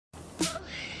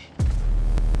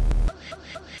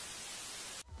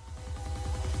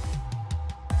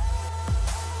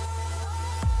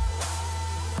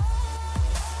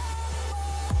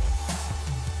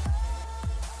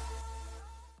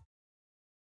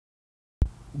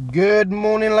Good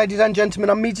morning, ladies and gentlemen.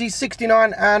 I'm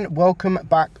Meadsyreplays and welcome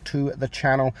back to the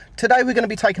channel. Today we're going to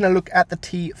be taking a look at the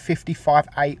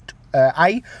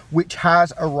T55A, which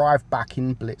has arrived back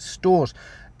in Blitz stores.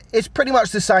 It's pretty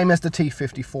much the same as the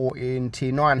T54 in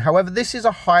Tier 9. However, this is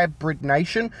a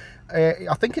hybridnation.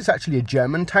 I think it's actually a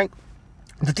German tank.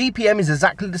 The DPM is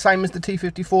exactly the same as the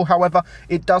T54, however,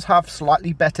 it does have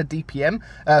slightly better DPM,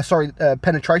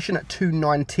 penetration at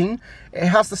 219. It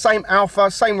has the same alpha,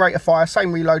 same rate of fire,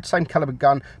 same reload, same caliber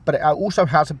gun, but it also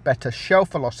has a better shell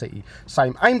velocity.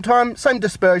 Same aim time, same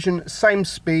dispersion, same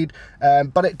speed,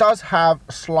 but it does have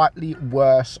slightly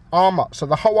worse armor. So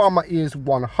the whole armor is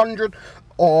 100,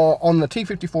 or on the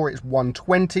T54 it's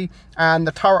 120, and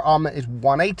the turret armor is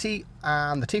 180,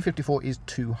 and the T54 is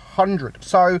 200.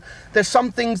 So there's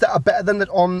some things that are better than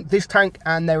on this tank,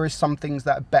 and there is some things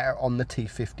that are better on the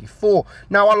T54.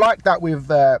 Now I like that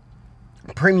with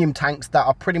premium tanks that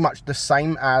are pretty much the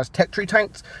same as tech tree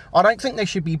tanks. I don't think they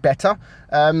should be better.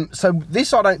 So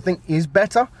this I don't think is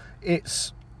better.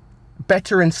 It's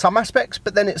better in some aspects,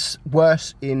 but then it's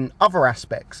worse in other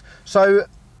aspects. So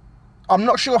I'm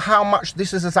not sure how much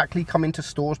this has exactly come into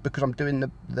stores because I'm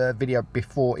doing the video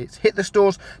before it's hit the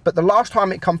stores, but the last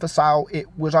time it come for sale it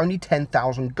was only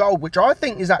 10,000 gold, which I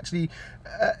think is actually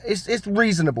it's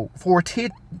reasonable for a tier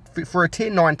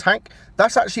 9 tank.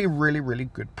 That's actually a really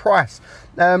good price.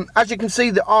 As you can see,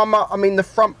 the armor, I mean the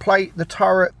front plate, the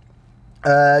turret,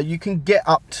 you can get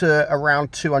up to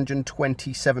around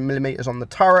 227 millimeters on the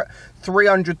turret,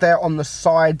 300 there on the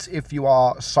sides if you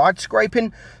are side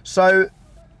scraping. So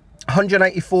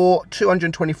 184,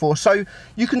 224, so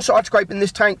you can side scrape in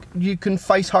this tank, you can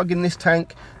face hug in this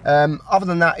tank. Other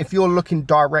than that, if you're looking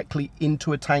directly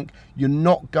into a tank, you're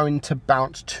not going to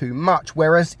bounce too much,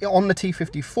 whereas on the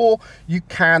T54 you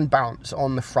can bounce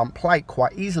on the front plate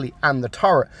quite easily and the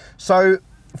turret. So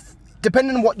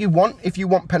depending on what you want, if you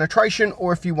want penetration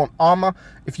or if you want armor.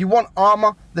 If you want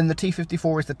armor, then the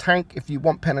T54 is the tank. If you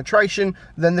want penetration,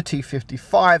 then the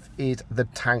T55 is the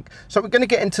tank. So we're going to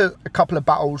get into a couple of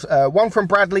battles, one from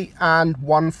Bradley and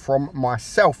one from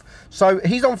myself. So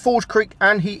he's on Falls Creek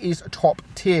and he is top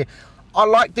tier. I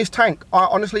like this tank. I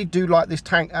honestly do like this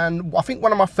tank, and I think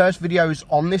one of my first videos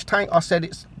on this tank, I said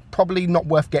it's probably not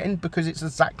worth getting because it's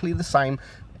exactly the same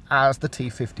as the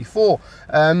T54.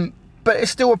 But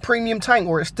it's still a premium tank,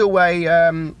 or it's still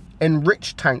a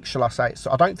enriched tank, shall I say.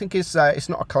 So I don't think it's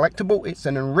not a collectible, it's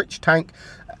an enriched tank,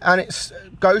 and it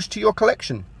goes to your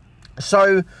collection.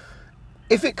 So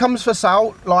if it comes for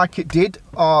sale like it did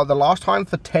the last time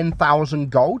for 10,000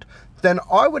 gold, then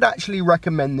I would actually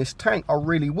recommend this tank. I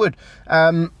really would.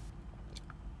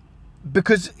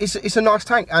 Because it's a nice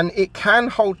tank and it can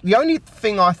hold. The only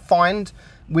thing I find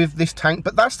with this tank,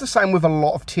 but that's the same with a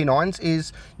lot of tier 9s,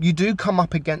 is you do come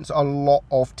up against a lot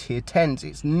of tier 10s.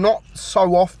 It's not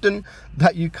so often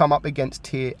that you come up against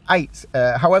tier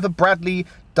 8s. However, Bradley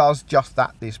does just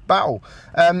that this battle.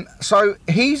 So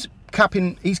he's cap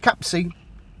C.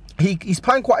 He's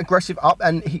playing quite aggressive up,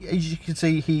 and as you can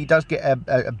see, he does get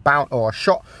a bounce or a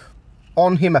shot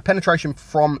on him, a penetration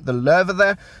from the lurver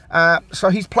there. So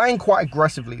he's playing quite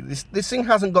aggressively. This thing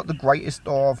hasn't got the greatest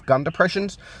of gun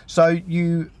depressions, so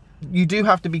you do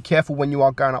have to be careful when you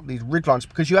are going up these ridge lines,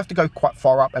 because you have to go quite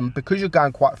far up, and because you're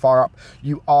going quite far up,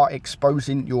 you are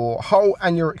exposing your hull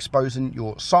and you're exposing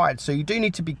your side. So you do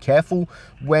need to be careful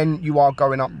when you are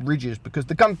going up ridges, because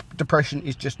the gun depression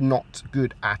is just not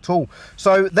good at all.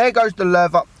 So there goes the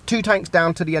lurver. 2 tanks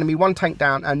down to the enemy, 1 tank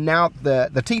down, and now the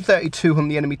T32 on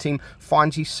the enemy team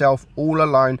finds himself all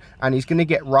alone, and he's going to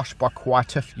get rushed by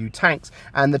quite a few tanks.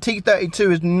 And the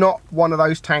T32 is not one of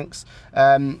those tanks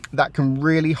that can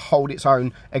really hold its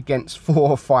own against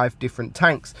 4 or 5 different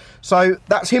tanks. So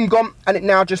that's him gone, and it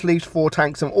now just leaves 4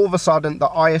 tanks, and all of a sudden the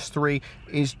IS-3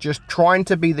 is just trying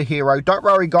to be the hero. Don't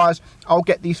worry guys, I'll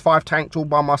get these 5 tanks all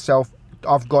by myself.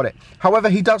 I've got it. However,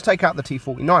 he does take out the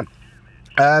T49.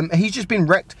 He's just been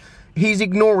wrecked. He's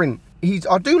ignoring.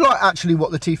 I do like actually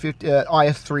what the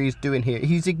IS-3 is doing here.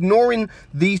 He's ignoring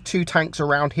these 2 tanks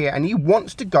around here, and he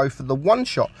wants to go for the one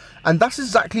shot, and that's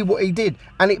exactly what he did,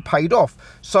 and it paid off.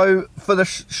 So for the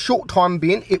short time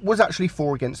being, it was actually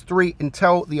 4 against 3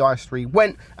 until the IS-3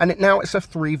 went, and now it's a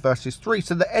 3 versus 3.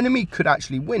 So the enemy could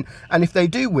actually win, and if they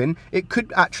do win, it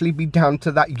could actually be down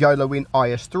to that YOLOing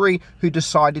IS-3 who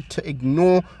decided to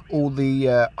ignore all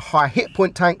the high hit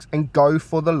point tanks and go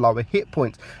for the lower hit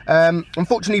points.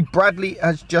 Unfortunately, Bradley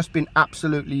has just been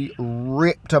absolutely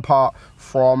ripped apart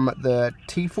from the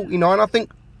T49, I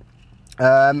think.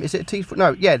 Is it a T?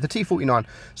 No, yeah, the T49.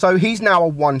 So he's now a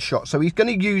one-shot. So he's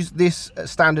going to use this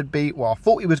standard B. Well, I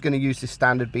thought he was going to use this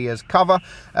standard B as cover,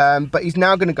 but he's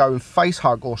now going to go and face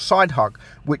hug or side hug,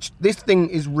 which this thing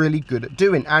is really good at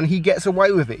doing, and he gets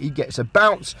away with it. He gets a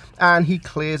bounce, and he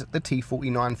clears the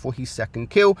T49 for his second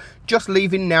kill, just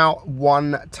leaving now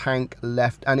one tank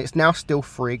left, and it's now still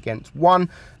 3 against 1.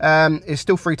 It's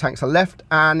still 3 tanks are left,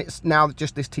 and it's now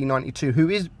just this T92, who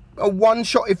is a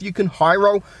one-shot if you can high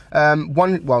roll.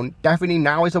 Well, definitely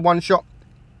now is a one-shot.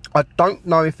 I don't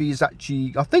know if he's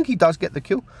actually... I think he does get the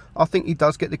kill. I think he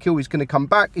does get the kill. He's going to come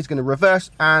back. He's going to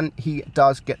reverse. And he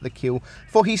does get the kill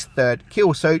for his 3rd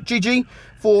kill. So, GG.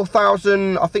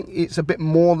 4,000. I think it's a bit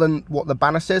more than what the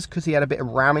banner says, because he had a bit of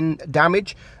ramming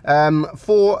damage.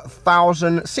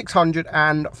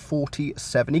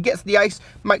 4,647. He gets the ace.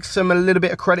 Makes him a little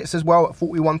bit of credits as well at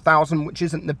 41,000, which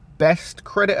isn't the best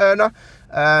credit earner.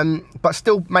 But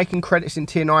still making credits in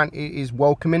tier 9 is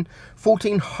welcoming.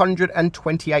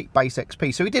 1,428 base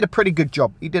XP. So he did a pretty good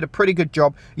job. He did a pretty good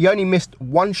job. He only missed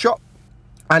 1 shot,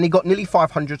 and he got nearly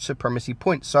 500 supremacy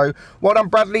points. So well done,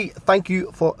 Bradley. Thank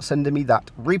you for sending me that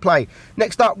replay.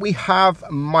 Next up, we have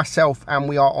myself, and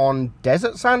we are on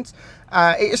Desert Sands.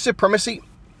 It is supremacy,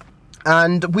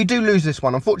 and we do lose this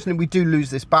one. Unfortunately, we do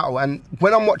lose this battle. And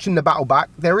when I'm watching the battle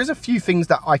back, there is a few things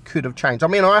that I could have changed. I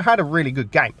mean, I had a really good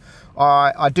game.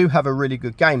 I do have a really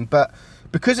good game, but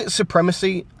because it's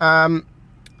supremacy, I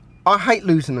hate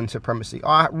losing in supremacy.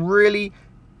 I really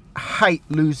hate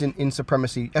losing in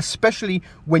supremacy, especially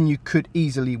when you could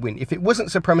easily win. If it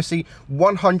wasn't supremacy,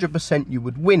 100% you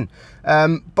would win.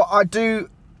 But I do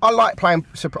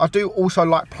also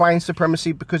like playing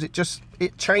supremacy, because it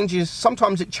changes.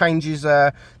 Sometimes it changes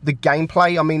the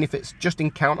gameplay. I mean, if it's just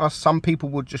encounter, some people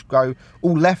would just go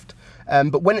all left,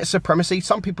 but when it's supremacy,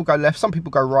 some people go left, some people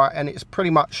go right, and it's pretty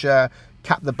much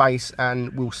cap the base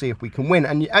and we'll see if we can win.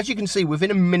 And as you can see,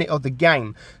 within a minute of the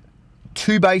game,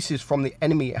 2 bases from the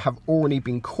enemy have already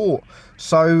been caught.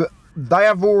 So they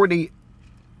have already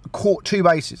caught 2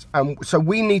 bases, and so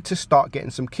we need to start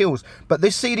getting some kills. But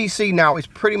this CDC now is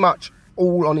pretty much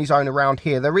all on his own around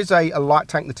here. There is a light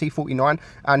tank, the T49,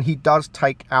 and he does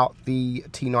take out the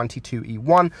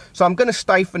T92E1. So I'm going to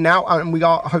stay for now, and we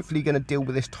are hopefully going to deal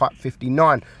with this Type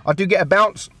 59. I do get a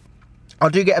bounce,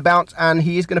 and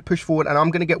he is going to push forward, and I'm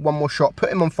going to get one more shot,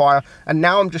 put him on fire, and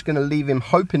now I'm just going to leave him,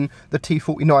 hoping the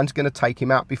T49 is going to take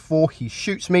him out before he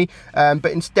shoots me,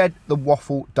 but instead the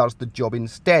waffle does the job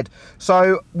instead.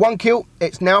 So 1 kill.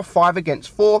 It's now 5 against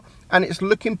 4, and it's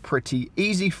looking pretty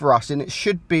easy for us, and it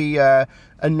should be a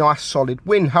nice solid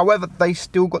win. However, they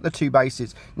still got the 2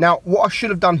 bases. Now, what I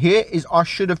should have done here is I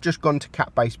should have just gone to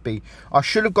cap base B. I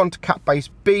should have gone to cap base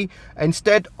B.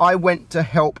 Instead, I went to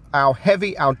help our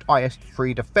heavy, our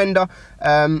IS-3 defender,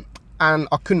 and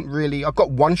I couldn't really... I got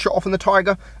 1 shot off on the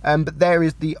Tiger, but there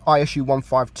is the ISU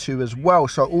 152 as well.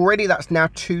 So already that's now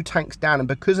 2 tanks down, and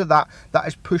because of that, that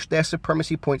has pushed their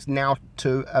supremacy points now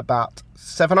to about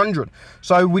 700.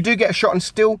 So we do get a shot, and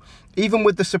still, even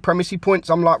with the supremacy points,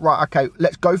 I'm like, right, okay,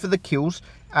 let's go for the kills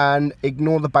and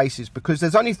ignore the bases, because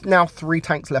there's only now 3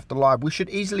 tanks left alive. We should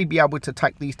easily be able to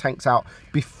take these tanks out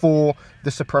before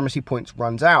the supremacy points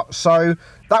runs out. So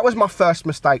that was my first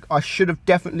mistake. I should have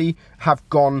definitely have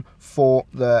gone for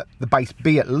the base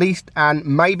B at least, and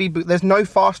maybe, but there's no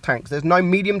fast tanks, there's no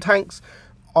medium tanks.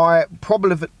 I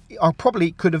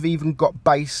probably could have even got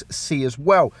base C as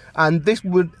well, and this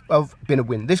would have been a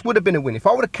win. This would have been a win. If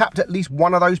I would have capped at least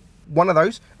one of those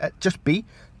at just B,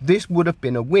 this would have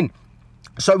been a win.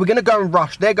 So we're going to go and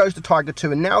rush. There goes the Tiger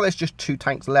 2, and now there's just 2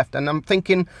 tanks left. And I'm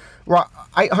thinking, right,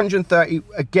 830,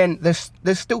 again, there's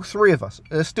still 3 of us.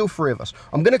 There's still 3 of us.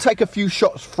 I'm going to take a few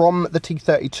shots from the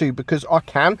T32 because I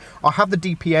have the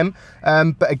DPM,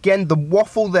 but again, the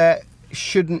waffle there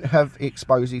shouldn't have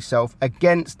exposed himself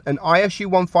against an ISU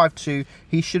 152.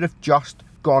 He should have just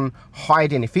gone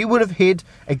hiding. If he would have hid,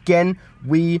 again,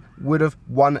 we would have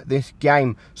won this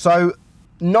game. So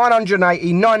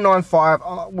 980,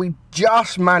 995, we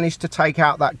just managed to take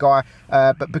out that guy,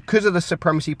 but because of the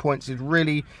supremacy points, it's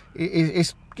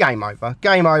game over.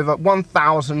 Game over.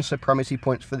 1,000 supremacy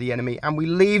points for the enemy, and we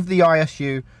leave the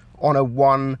ISU on a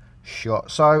 1 shot.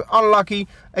 So unlucky.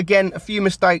 Again, a few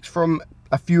mistakes from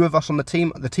a few of us on the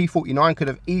team. The T49 could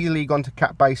have easily gone to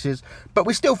cap bases, but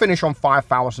we still finish on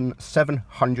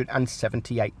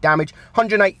 5,778 damage,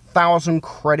 108,000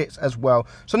 credits as well.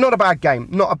 So not a bad game,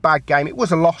 not a bad game. It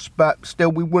was a loss, but still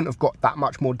we wouldn't have got that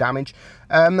much more damage.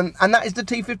 And that is the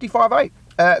T55A.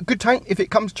 Good tank. If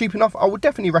it comes cheap enough, I would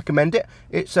definitely recommend it.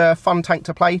 It's a fun tank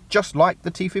to play, just like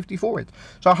the T54 is.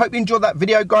 So I hope you enjoyed that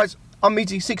video, guys. I'm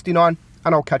Meadsy69,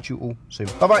 and I'll catch you all soon.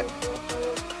 Bye-bye.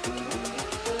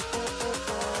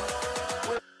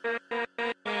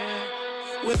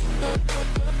 with